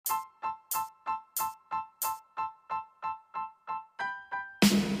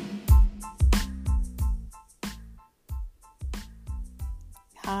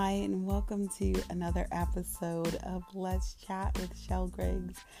Hi, and welcome to another episode of Let's Chat with Shell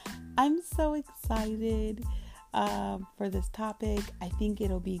Griggs. I'm so excited for this topic. I think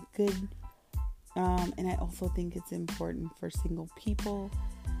it'll be good, and I also think it's important for single people.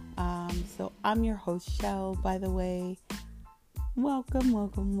 So I'm your host, Shell, by the way. Welcome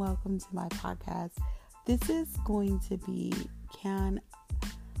to my podcast. This is going to be, the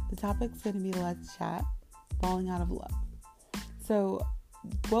topic's going to be Let's Chat, falling out of love. So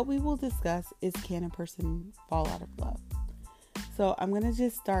what we will discuss is, can a person fall out of love? So I'm going to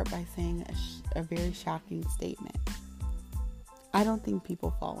just start by saying a very shocking statement. I don't think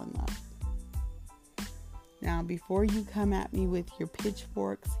people fall in love. Now, before you come at me with your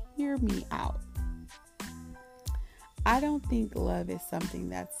pitchforks, hear me out. I don't think love is something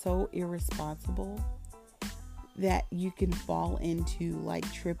that's so irresponsible that you can fall into like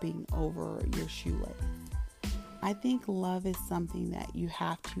tripping over your shoelace. I think love is something that you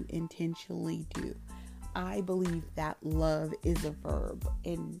have to intentionally do. I believe that love is a verb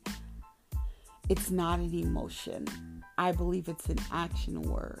and it's not an emotion. I believe it's an action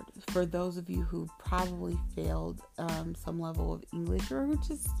word. For those of you who probably failed some level of English or who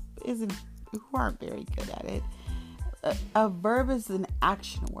aren't very good at it, a verb is an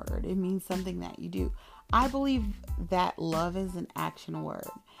action word. It means something that you do. I believe that love is an action word.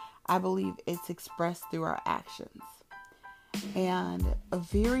 I believe it's expressed through our actions. And a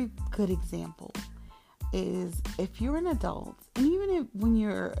very good example is if you're an adult, and even when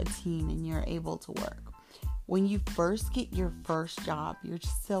you're a teen and you're able to work, when you first get your first job, you're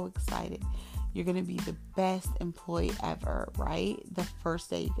just so excited. You're going to be the best employee ever, right? The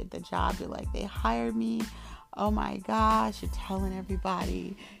first day you get the job, you're like, they hired me. Oh my gosh, you're telling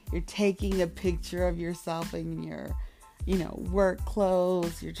everybody. You're taking a picture of yourself in your work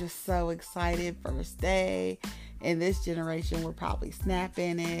clothes. You're just so excited. First day. In this generation, we're probably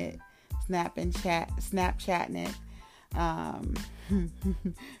Snapchatting it. I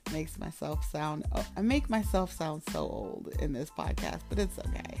make myself sound so old in this podcast, but it's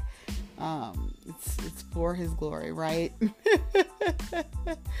okay. It's for his glory, right?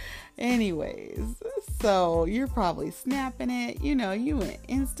 Anyways, so you're probably snapping it. You went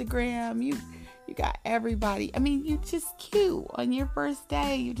Instagram. You got everybody. I mean, you just cute on your first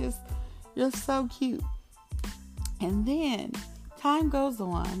day. You're so cute. And then time goes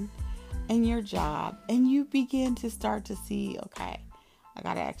on in your job and you begin to start to see, okay, I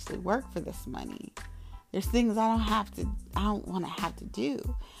got to actually work for this money. There's things I don't want to have to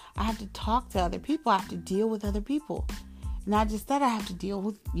do. I have to talk to other people. I have to deal with other people. Not just that, I have to deal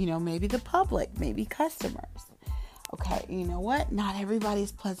with, maybe the public, maybe customers. Okay, you know what? Not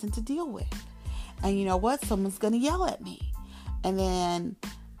everybody's pleasant to deal with. And you know what? Someone's going to yell at me. And then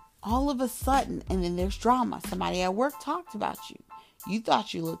all of a sudden, and then there's drama. Somebody at work talked about you. You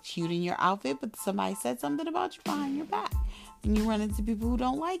thought you looked cute in your outfit, but somebody said something about you behind your back. And you run into people who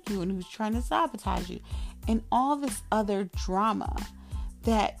don't like you and who's trying to sabotage you. And all this other drama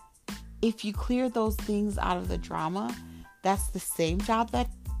that if you clear those things out of the drama, that's the same job that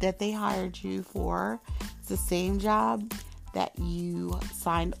they hired you for. It's the same job that you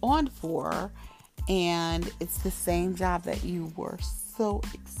signed on for. And it's the same job that you were so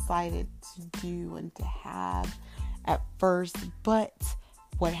excited to do and to have at first. But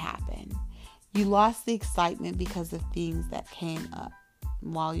what happened? You lost the excitement because of things that came up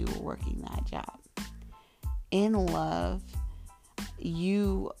while you were working that job. In love,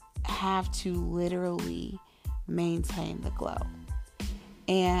 you have to literally maintain the glow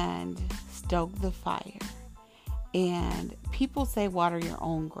and stoke the fire. And people say water your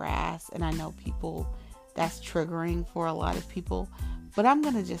own grass, and I know that's triggering for a lot of people, but I'm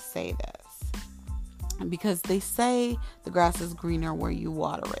going to just say this because they say the grass is greener where you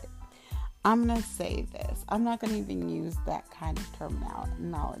water it. I'm going to say this. I'm not going to even use that kind of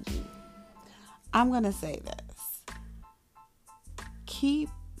terminology. I'm going to say this. Keep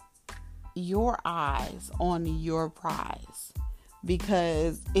your eyes on your prize,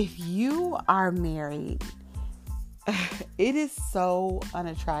 because if you are married, it is so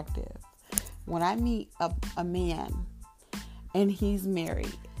unattractive. When I meet a man and he's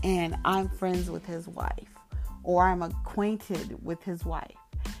married and I'm friends with his wife or I'm acquainted with his wife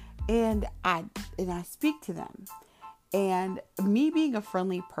and I speak to them, and me being a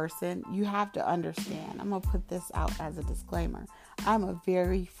friendly person, you have to understand, I'm going to put this out as a disclaimer. I'm a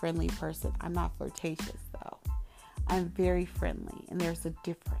very friendly person. I'm not flirtatious though. I'm very friendly, and there's a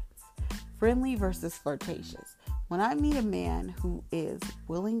difference. Friendly versus flirtatious. When I meet a man who is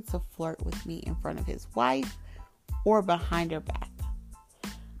willing to flirt with me in front of his wife or behind her back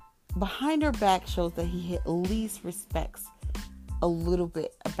shows that he at least respects a little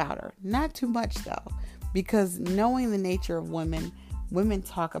bit about her. Not too much though, because knowing the nature of women, women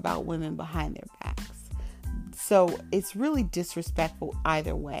talk about women behind their backs. So it's really disrespectful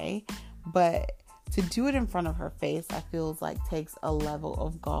either way, but to do it in front of her face, I feel like takes a level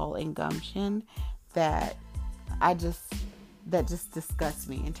of gall and gumption that just disgusts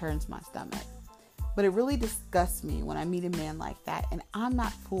me and turns my stomach. But it really disgusts me when I meet a man like that and I'm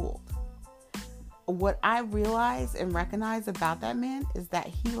not fooled. What I realize and recognize about that man is that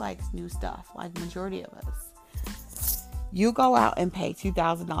he likes new stuff, like majority of us. You go out and pay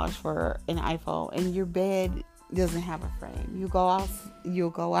 $2,000 for an iPhone and your bed doesn't have a frame. You'll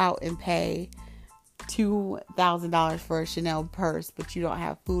go out and pay $2,000 for a Chanel purse, but you don't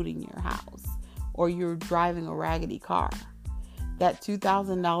have food in your house, or you're driving a raggedy car. That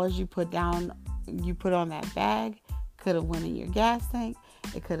 $2,000 you put on that bag could have went in your gas tank.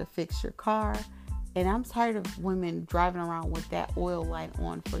 It could have fixed your car. And I'm tired of women driving around with that oil light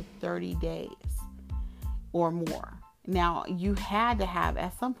on for 30 days or more. Now,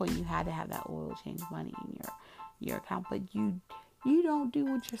 at some point you had to have that oil change money in your account, but you don't do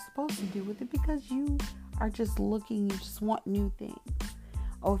what you're supposed to do with it because you are just looking, you just want new things.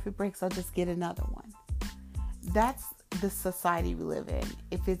 Oh, if it breaks, I'll just get another one. That's the society we live in.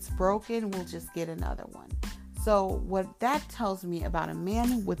 If it's broken, we'll just get another one. So what that tells me about a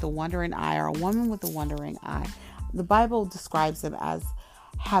man with a wandering eye or a woman with a wandering eye, the Bible describes them as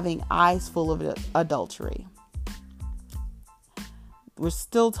having eyes full of adultery. We're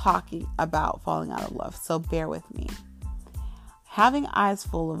still talking about falling out of love, so bear with me. Having eyes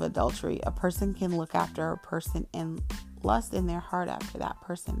full of adultery, a person can look after a person and lust in their heart after that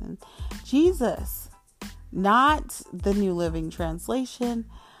person. And Jesus, not the New Living Translation,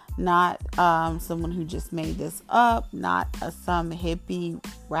 not someone who just made this up, not some hippie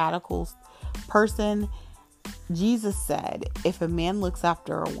radical person. Jesus said, if a man looks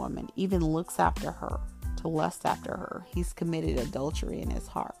after a woman, even looks after her, to lust after her, he's committed adultery in his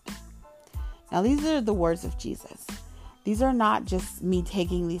heart. Now, these are the words of Jesus. These are not just me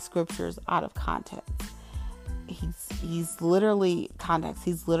taking these scriptures out of context. He's literally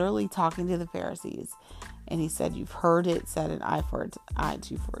talking to the Pharisees. And he said, you've heard it said an eye for an eye,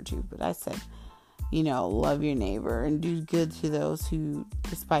 tooth for a tooth. But I said, love your neighbor and do good to those who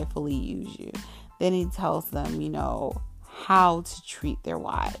despitefully use you. Then he tells them, how to treat their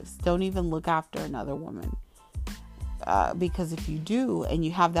wives. Don't even look after another woman. Because if you do, and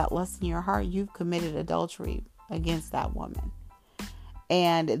you have that lust in your heart, you've committed adultery against that woman.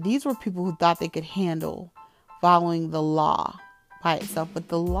 And these were people who thought they could handle following the law by itself. But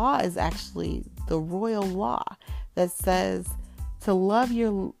the law is actually the royal law that says to love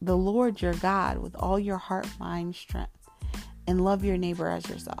the Lord your God with all your heart, mind, strength, and love your neighbor as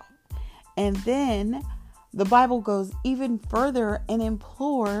yourself. And then the Bible goes even further and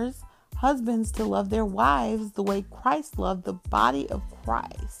implores husbands to love their wives the way Christ loved the body of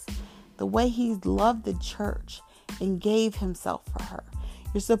Christ, the way he loved the church and gave himself for her.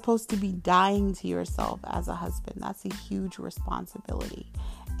 You're supposed to be dying to yourself as a husband. That's a huge responsibility.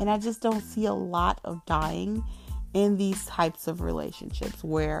 And I just don't see a lot of dying in these types of relationships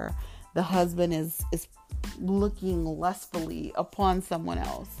where the husband is looking lustfully upon someone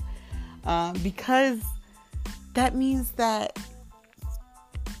else. Because that means that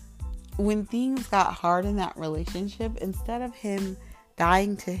when things got hard in that relationship, instead of him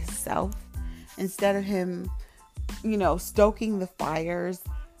dying to himself, instead of him, stoking the fires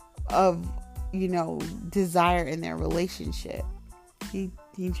of, desire in their relationship, he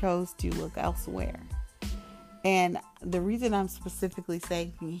chose to look elsewhere. And the reason I'm specifically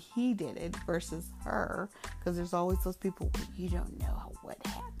saying he did it versus her, because there's always those people, you don't know what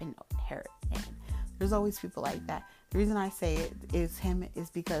happened on her end. There's always people like that. The reason I say it is him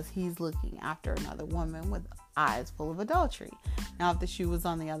is because he's looking after another woman with eyes full of adultery. Now, if the shoe was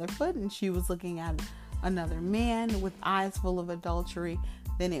on the other foot and she was looking at another man with eyes full of adultery,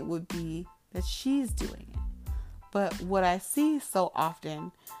 then it would be that she's doing it. But what I see so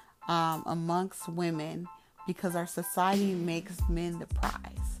often amongst women, because our society makes men the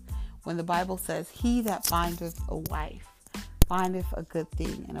prize, when the Bible says, he that findeth a wife findeth a good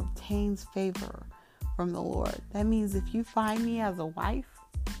thing and obtains favor from the Lord. That means if you find me as a wife,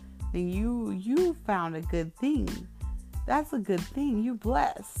 then you found a good thing. That's a good thing. You're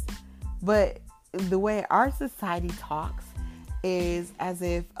blessed. But the way our society talks is as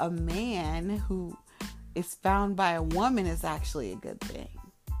if a man who is found by a woman is actually a good thing.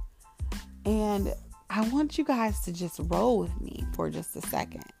 And I want you guys to just roll with me for just a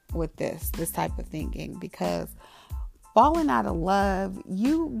second with this type of thinking, because falling out of love,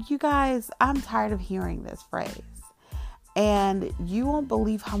 you guys, I'm tired of hearing this phrase. And you won't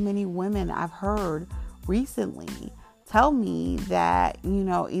believe how many women I've heard recently tell me that,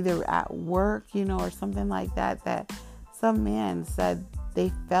 either at work, or something like that, that some man said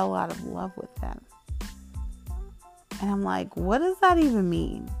they fell out of love with them. And I'm like, what does that even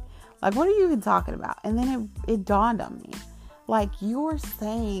mean? Like, what are you even talking about? And then it dawned on me. Like, you're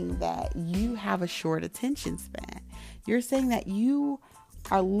saying that you have a short attention span. You're saying that you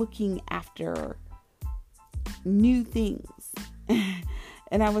are looking after new things.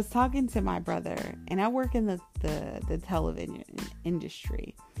 And I was talking to my brother, and I work in the television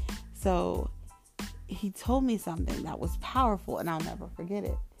industry. So he told me something that was powerful, and I'll never forget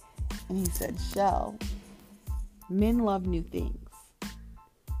it. And he said, Shell, men love new things.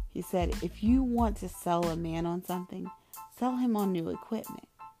 He said, if you want to sell a man on something, sell him on new equipment,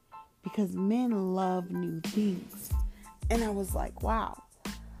 because men love new things. And I was like, wow.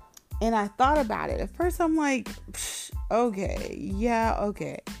 And I thought about it. At first, I'm like, okay, yeah,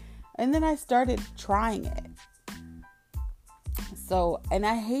 okay. And then I started trying it. So, and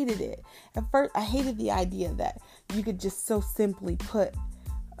I hated it. At first, I hated the idea that you could just so simply put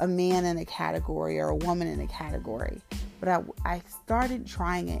a man in a category or a woman in a category. But I started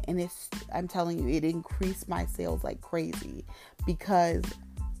trying it, and I'm telling you, it increased my sales like crazy, because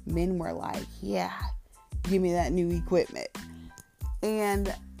men were like, yeah, give me that new equipment.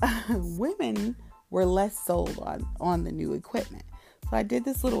 And women were less sold on the new equipment. So I did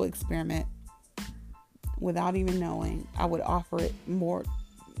this little experiment without even knowing. I would offer it more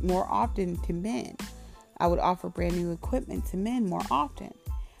often to men. I would offer brand new equipment to men more often.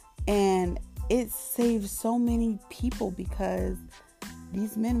 And it saved so many people, because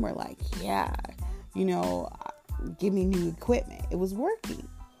these men were like, yeah, give me new equipment. It was working.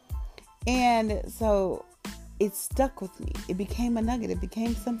 And so it stuck with me. It became a nugget. It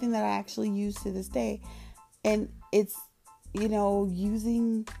became something that I actually use to this day. And it's,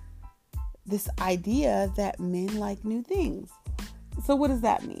 using this idea that men like new things. So what does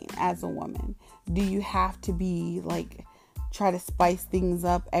that mean as a woman? Do you have to be like, try to spice things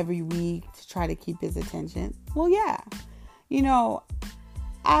up every week to try to keep his attention? Well, yeah.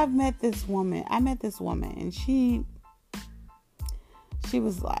 I met this woman, and she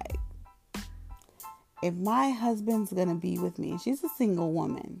was like, if my husband's going to be with me, and she's a single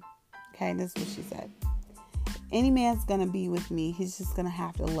woman. Okay. This is what she said. Any man's going to be with me, he's just going to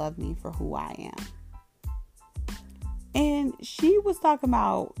have to love me for who I am. And she was talking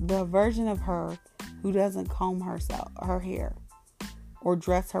about the version of her who doesn't comb her hair or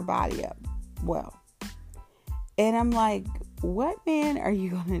dress her body up well. And I'm like, what man are you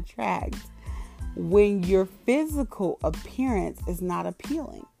going to attract when your physical appearance is not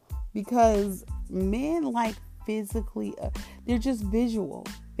appealing? Because men like physically, they're just visual.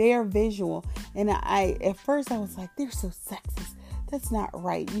 They are visual. And at first I was like, they're so sexist. That's not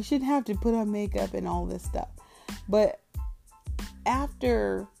right. You shouldn't have to put on makeup and all this stuff. But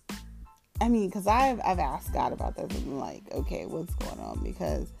after, because I've asked God about this, and I'm like, okay, what's going on?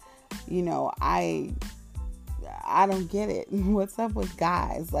 Because, I don't get it. What's up with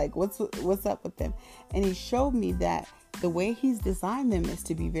guys? Like, what's up with them? And he showed me that the way he's designed them is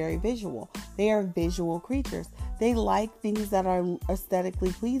to be very visual. They are visual creatures. They like things that are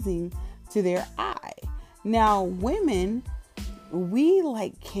aesthetically pleasing to their eye. Now, women, we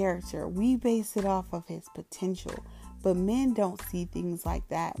like character. We base it off of his potential. But men don't see things like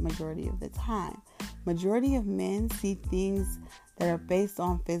that majority of the time. Majority of men see things that are based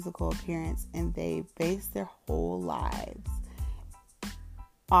on physical appearance, and they base their whole lives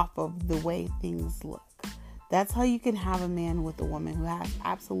off of the way things look. That's how you can have a man with a woman who has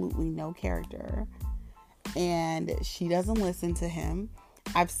absolutely no character, and she doesn't listen to him.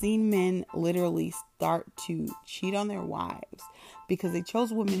 I've seen men literally start to cheat on their wives because they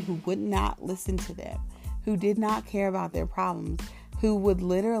chose women who would not listen to them, who did not care about their problems, who would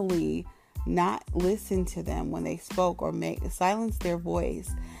literally not listen to them when they spoke, or silence their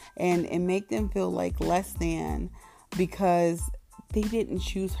voice and make them feel like less than, because they didn't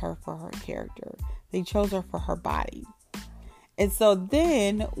choose her for her character. They chose her for her body. And so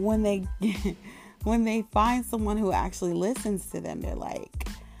then when they find someone who actually listens to them, they're like,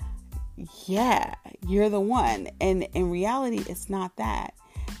 yeah, you're the one. And in reality, it's not that.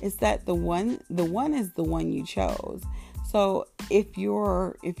 It's that the one is the one you chose. So if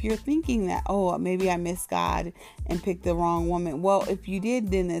you're thinking that, oh, maybe I missed God and picked the wrong woman. Well, if you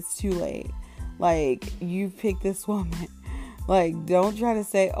did, then it's too late. Like, you picked this woman. Like, don't try to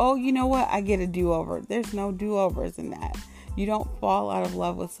say, oh, you know what? I get a do-over. There's no do-overs in that. You don't fall out of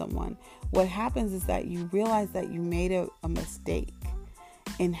love with someone. What happens is that you realize that you made a mistake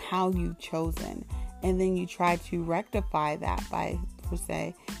in how you've chosen. And then you try to rectify that by, per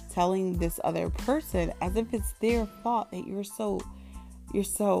se, telling this other person as if it's their fault that you're so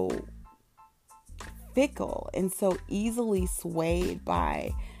fickle and so easily swayed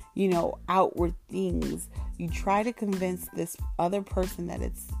by, outward things. You try to convince this other person that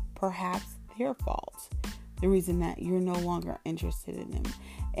it's perhaps their fault, the reason that you're no longer interested in them.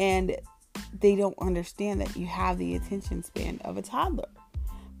 And they don't understand that you have the attention span of a toddler,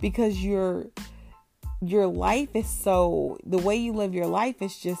 because your life is the way you live your life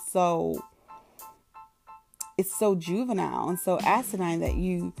is just it's so juvenile and so asinine that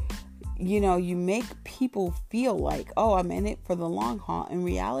you make people feel like, oh, I'm in it for the long haul. In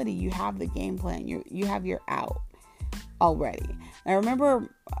reality, you have the game plan. You have your out already. I remember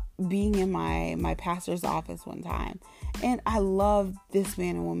being in my pastor's office one time, and I love this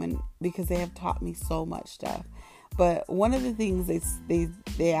man and woman because they have taught me so much stuff. But one of the things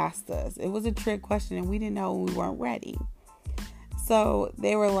they asked us, it was a trick question, and we didn't know, and we weren't ready. So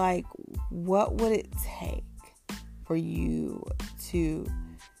they were like, what would it take for you to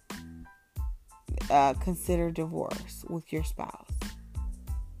consider divorce with your spouse?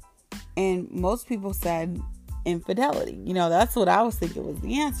 And most people said infidelity. That's what I was thinking was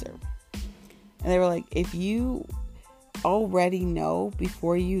the answer. And they were like, if you already know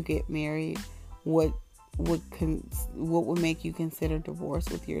before you get married what would make you consider divorce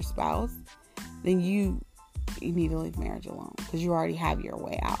with your spouse, then you need to leave marriage alone, because you already have your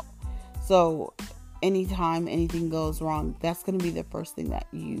way out. So anytime anything goes wrong, that's going to be the first thing that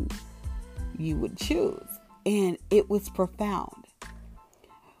you would choose. And it was profound,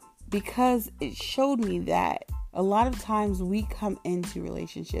 because it showed me that a lot of times we come into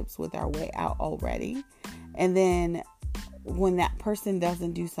relationships with our way out already. And then when that person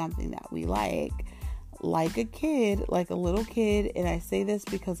doesn't do something that we like a little kid, and I say this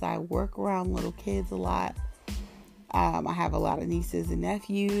because I work around little kids a lot. I have a lot of nieces and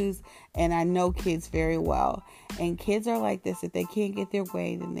nephews, and I know kids very well. And kids are like this. If they can't get their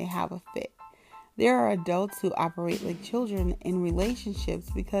way, then they have a fit. There are adults who operate like children in relationships,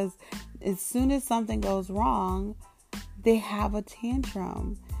 because as soon as something goes wrong, they have a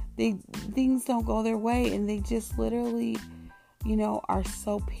tantrum. Things don't go their way, and they just literally, are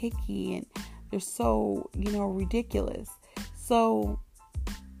so picky, and they're so, ridiculous. So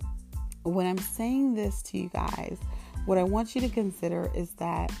when I'm saying this to you guys, what I want you to consider is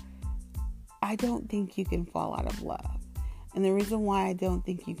that I don't think you can fall out of love. And the reason why I don't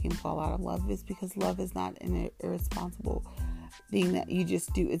think you can fall out of love is because love is not an irresponsible thing that you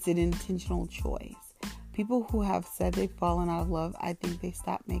just do. It's an intentional choice. People who have said they've fallen out of love, I think they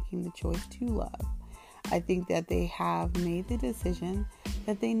stopped making the choice to love. I think that they have made the decision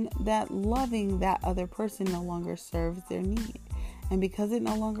that loving that other person no longer serves their need. And because it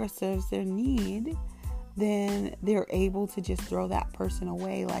no longer serves their need, then they're able to just throw that person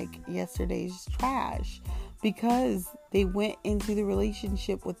away like yesterday's trash, because they went into the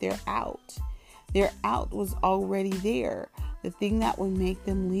relationship with their out. Their out was already there. The thing that would make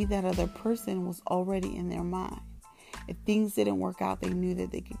them leave that other person was already in their mind. If things didn't work out, they knew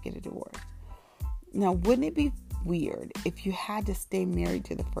that they could get a divorce. Now, wouldn't it be weird if you had to stay married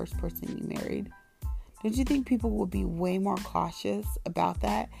to the first person you married? Don't you think people would be way more cautious about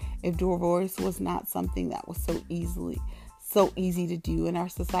that if divorce was not something that was so easy to do in our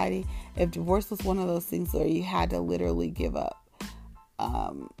society? If divorce was one of those things where you had to literally give up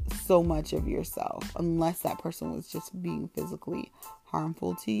so much of yourself, unless that person was just being physically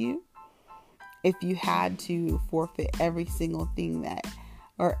harmful to you. If you had to forfeit every single thing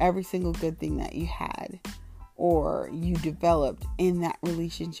or every single good thing that you had, or you developed in that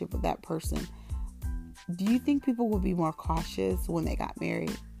relationship with that person, do you think people would be more cautious when they got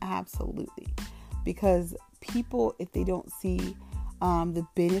married? Absolutely. Because people, if they don't see the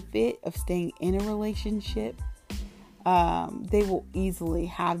benefit of staying in a relationship, they will easily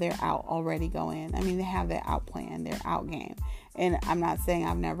have their out already go in. I mean, they have their out plan, their out game. And I'm not saying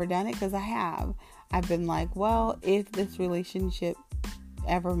I've never done it, because I have. I've been like, well, if this relationship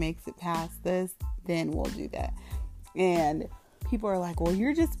ever makes it past this, then we'll do that. And people are like, well,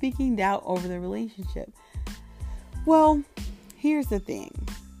 you're just speaking doubt over the relationship. Well, here's the thing,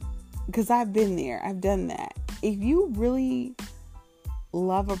 because I've been there. I've done that. If you really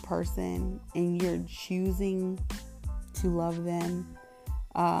love a person and you're choosing to love them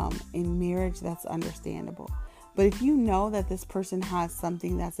in marriage, that's understandable. But if you know that this person has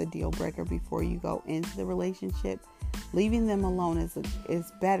something that's a deal breaker before you go into the relationship, leaving them alone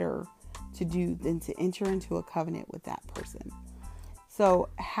is better to do than to enter into a covenant with that person. So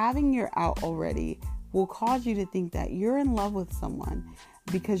having your out already will cause you to think that you're in love with someone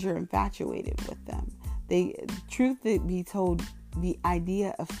because you're infatuated with them. Truth to be told, the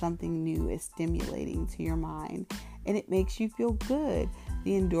idea of something new is stimulating to your mind, and it makes you feel good.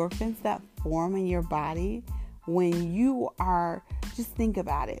 The endorphins that form in your body when you are, just think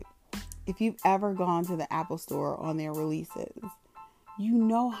about it. If you've ever gone to the Apple Store on their releases, you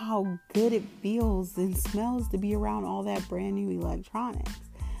know how good it feels and smells to be around all that brand new electronics.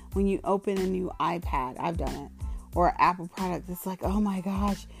 When you open a new iPad, I've done it, or Apple product, it's like, oh my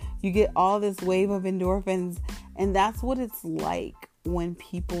gosh, you get all this wave of endorphins. And that's what it's like when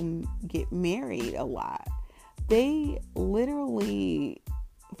people get married a lot. They literally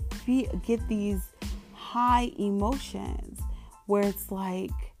get these high emotions where it's like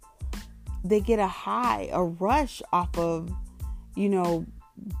they get a high, a rush off of,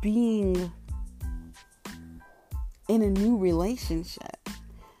 being in a new relationship.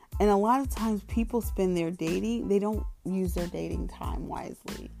 And a lot of times people spend their dating, they don't use their dating time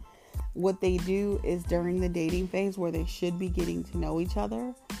wisely. What they do is during the dating phase where they should be getting to know each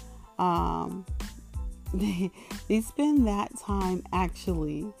other, they spend that time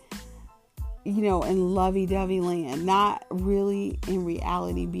actually, in lovey-dovey land, not really in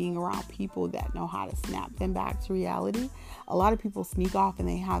reality being around people that know how to snap them back to reality. A lot of people sneak off and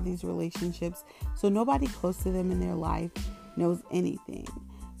they have these relationships, so nobody close to them in their life knows anything.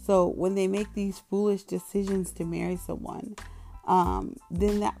 So when they make these foolish decisions to marry someone,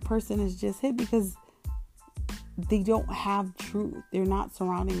 then that person is just hit because they don't have truth. They're not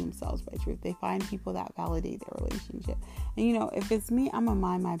surrounding themselves by truth. They find people that validate their relationship. And if it's me, I'm gonna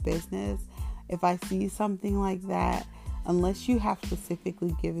mind my business. If I see something like that, unless you have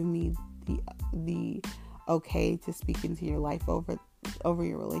specifically given me the okay to speak into your life over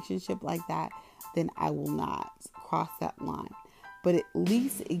your relationship like that, then I will not cross that line. But at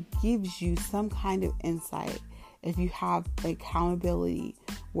least it gives you some kind of insight if you have accountability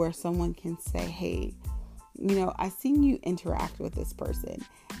where someone can say, hey, I seen you interact with this person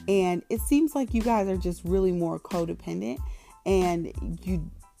and it seems like you guys are just really more codependent and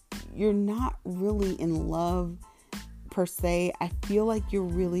you're not really in love per se. I feel like you're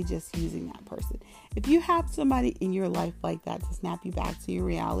really just using that person. If you have somebody in your life like that to snap you back to your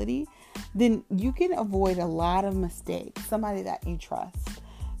reality, then you can avoid a lot of mistakes. Somebody that you trust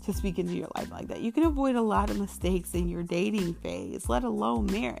to speak into your life like that. You can avoid a lot of mistakes in your dating phase, let alone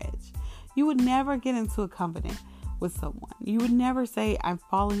marriage. You would never get into a covenant with someone. You would never say, I'm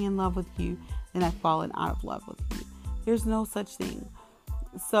falling in love with you, and I've fallen out of love with you. There's no such thing.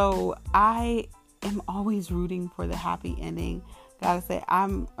 So I am always rooting for the happy ending. Gotta say,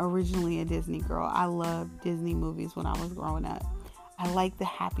 I'm originally a Disney girl. I loved Disney movies when I was growing up. I like the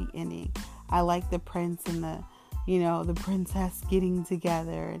happy ending. I like the prince and the princess getting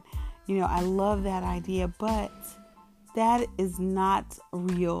together. And, I love that idea, but that is not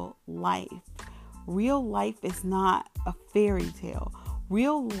real life. Real life is not a fairy tale.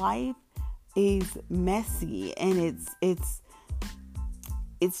 Real life is messy and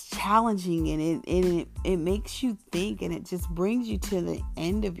it's challenging and it makes you think and it just brings you to the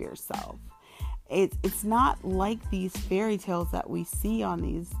end of yourself. It's not like these fairy tales that we see on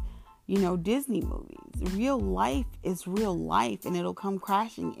these, Disney movies. Real life is real life and it'll come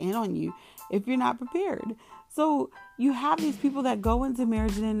crashing in on you if you're not prepared. So you have these people that go into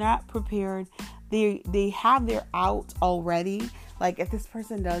marriage and they're not prepared. They have their out already. Like, if this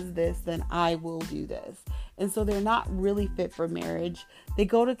person does this, then I will do this. And so they're not really fit for marriage. They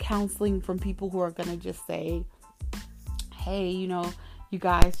go to counseling from people who are going to just say, hey, you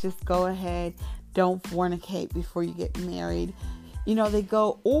guys just go ahead. Don't fornicate before you get married. They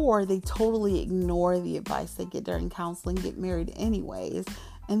go, or they totally ignore the advice they get during counseling, get married anyways,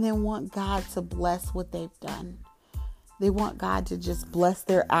 and then want God to bless what they've done. They want God to just bless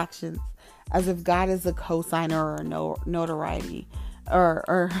their actions as if God is a cosigner or a notoriety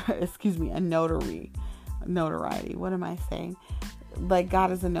or excuse me, a notary. Notoriety. What am I saying? Like,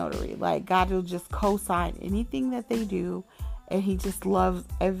 God is a notary. Like, God will just co-sign anything that they do, and he just loves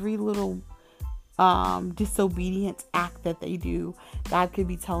every little disobedient act that they do. God could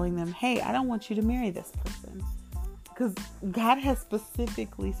be telling them, hey, I don't want you to marry this person, because God has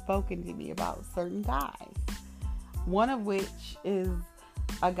specifically spoken to me about certain guys, one of which is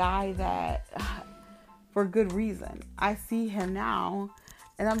a guy that, for good reason, I see him now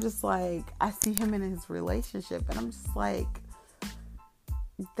and I'm just like, I see him in his relationship and I'm just like,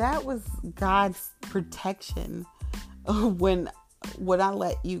 that was God's protection when I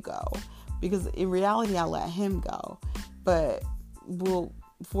let you go. Because in reality, I let him go. But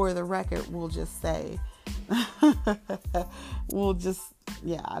for the record, we'll just say, I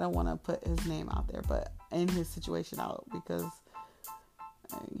don't want to put his name out there, but in his situation out, because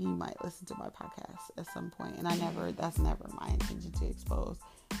he might listen to my podcast at some point. And that's never my intention to expose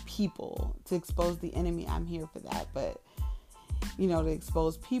people, to expose the enemy. I'm here for that. But, to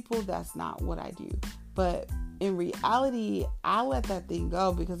expose people, that's not what I do. But in reality, I let that thing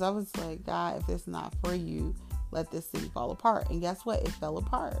go because I was like, God, if it's not for you, let this thing fall apart. And guess what? It fell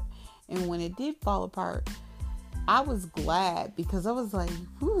apart. And when it did fall apart, I was glad because I was like,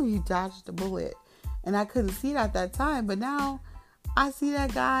 whew, you dodged the bullet. And I couldn't see it at that time. But now I see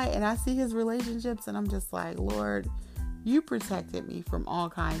that guy and I see his relationships and I'm just like, Lord, you protected me from all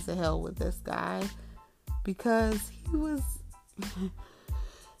kinds of hell with this guy because he was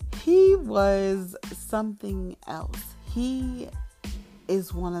something else. He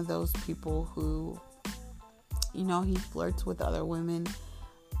is one of those people who, he flirts with other women,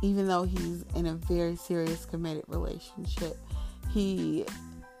 even though he's in a very serious committed relationship. He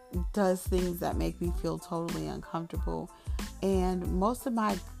does things that make me feel totally uncomfortable. And most of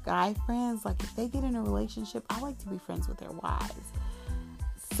my guy friends, like if they get in a relationship, I like to be friends with their wives.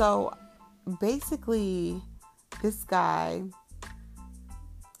 So basically, this guy,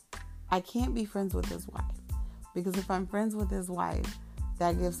 I can't be friends with his wife because if I'm friends with his wife,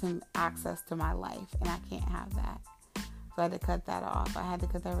 that gives him access to my life and I can't have that. So I had to cut that off. I had to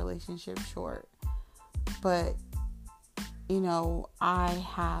cut that relationship short. But, I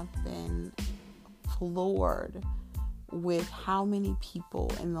have been floored with how many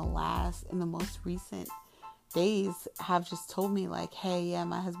people in the most recent days have just told me like, hey, yeah,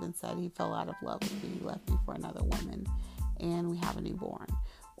 my husband said he fell out of love with me. He left me for another woman and we have a newborn.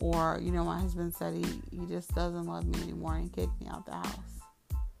 Or, my husband said he just doesn't love me anymore and kicked me out the house.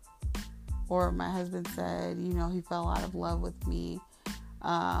 Or my husband said, he fell out of love with me.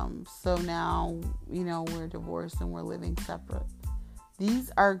 So now, we're divorced and we're living separate.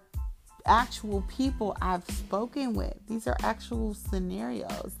 These are actual people I've spoken with. These are actual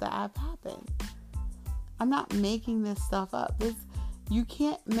scenarios that have happened. I'm not making this stuff up. You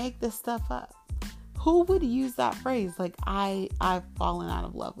can't make this stuff up. Who would use that phrase? Like, I've fallen out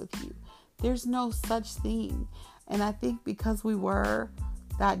of love with you. There's no such thing. And I think because we were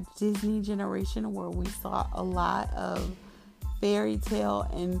that Disney generation where we saw a lot of fairy tale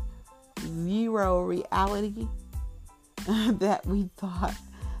and zero reality, that we thought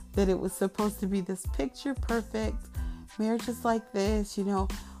that it was supposed to be this picture perfect marriage just like this,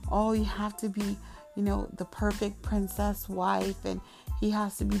 oh, you have to be, the perfect princess wife and he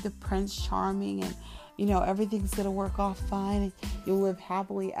has to be the prince charming and, everything's going to work off fine and you'll live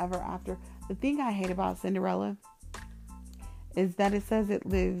happily ever after. The thing I hate about Cinderella is that it says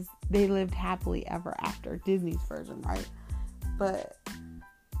they lived happily ever after, Disney's version, right? But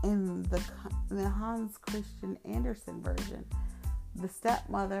in the Hans Christian Andersen version, the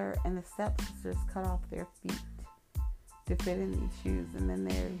stepmother and the stepsisters cut off their feet to fit in these shoes, and then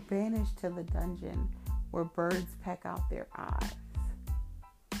they're banished to the dungeon where birds peck out their eyes.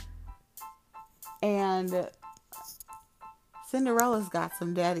 And Cinderella's got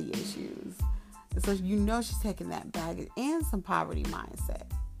some daddy issues. So she's taking that baggage and some poverty mindset.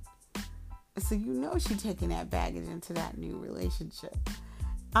 So she's taking that baggage into that new relationship.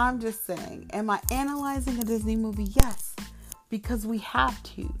 I'm just saying, am I analyzing a Disney movie? Yes, because we have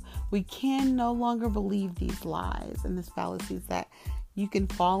to. We can no longer believe these lies and these fallacies that you can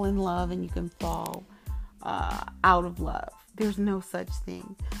fall in love and you can fall out of love. There's no such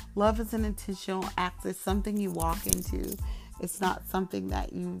thing. Love is an intentional act. It's something you walk into. It's not something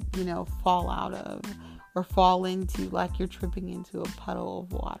that you fall out of or fall into like you're tripping into a puddle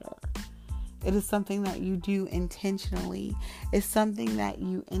of water. It is something that you do intentionally. It's something that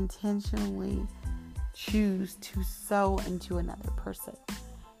you intentionally choose to sow into another person.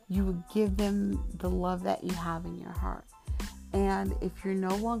 You would give them the love that you have in your heart. And if you're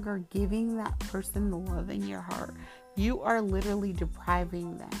no longer giving that person the love in your heart, you are literally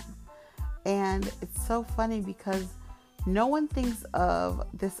depriving them. And it's so funny because no one thinks of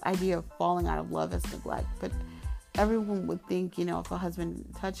this idea of falling out of love as neglect, but everyone would think, if a husband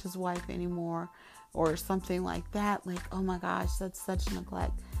didn't touch his wife anymore or something like that, like, oh my gosh, that's such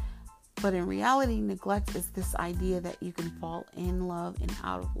neglect. But in reality, neglect is this idea that you can fall in love and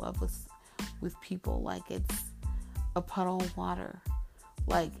out of love with people like it's a puddle of water.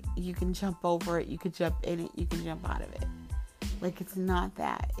 Like you can jump over it, you can jump in it, you can jump out of it. Like it's not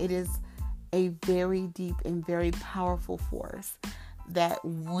that. It is a very deep and very powerful force that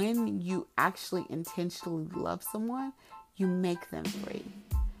when you actually intentionally love someone, you make them free.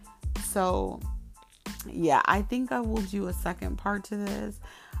 So, yeah, I think I will do a second part to this.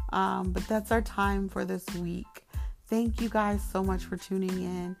 But that's our time for this week. Thank you guys so much for tuning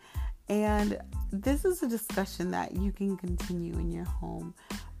in. And this is a discussion that you can continue in your home.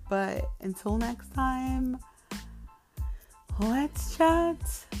 But until next time, let's chat.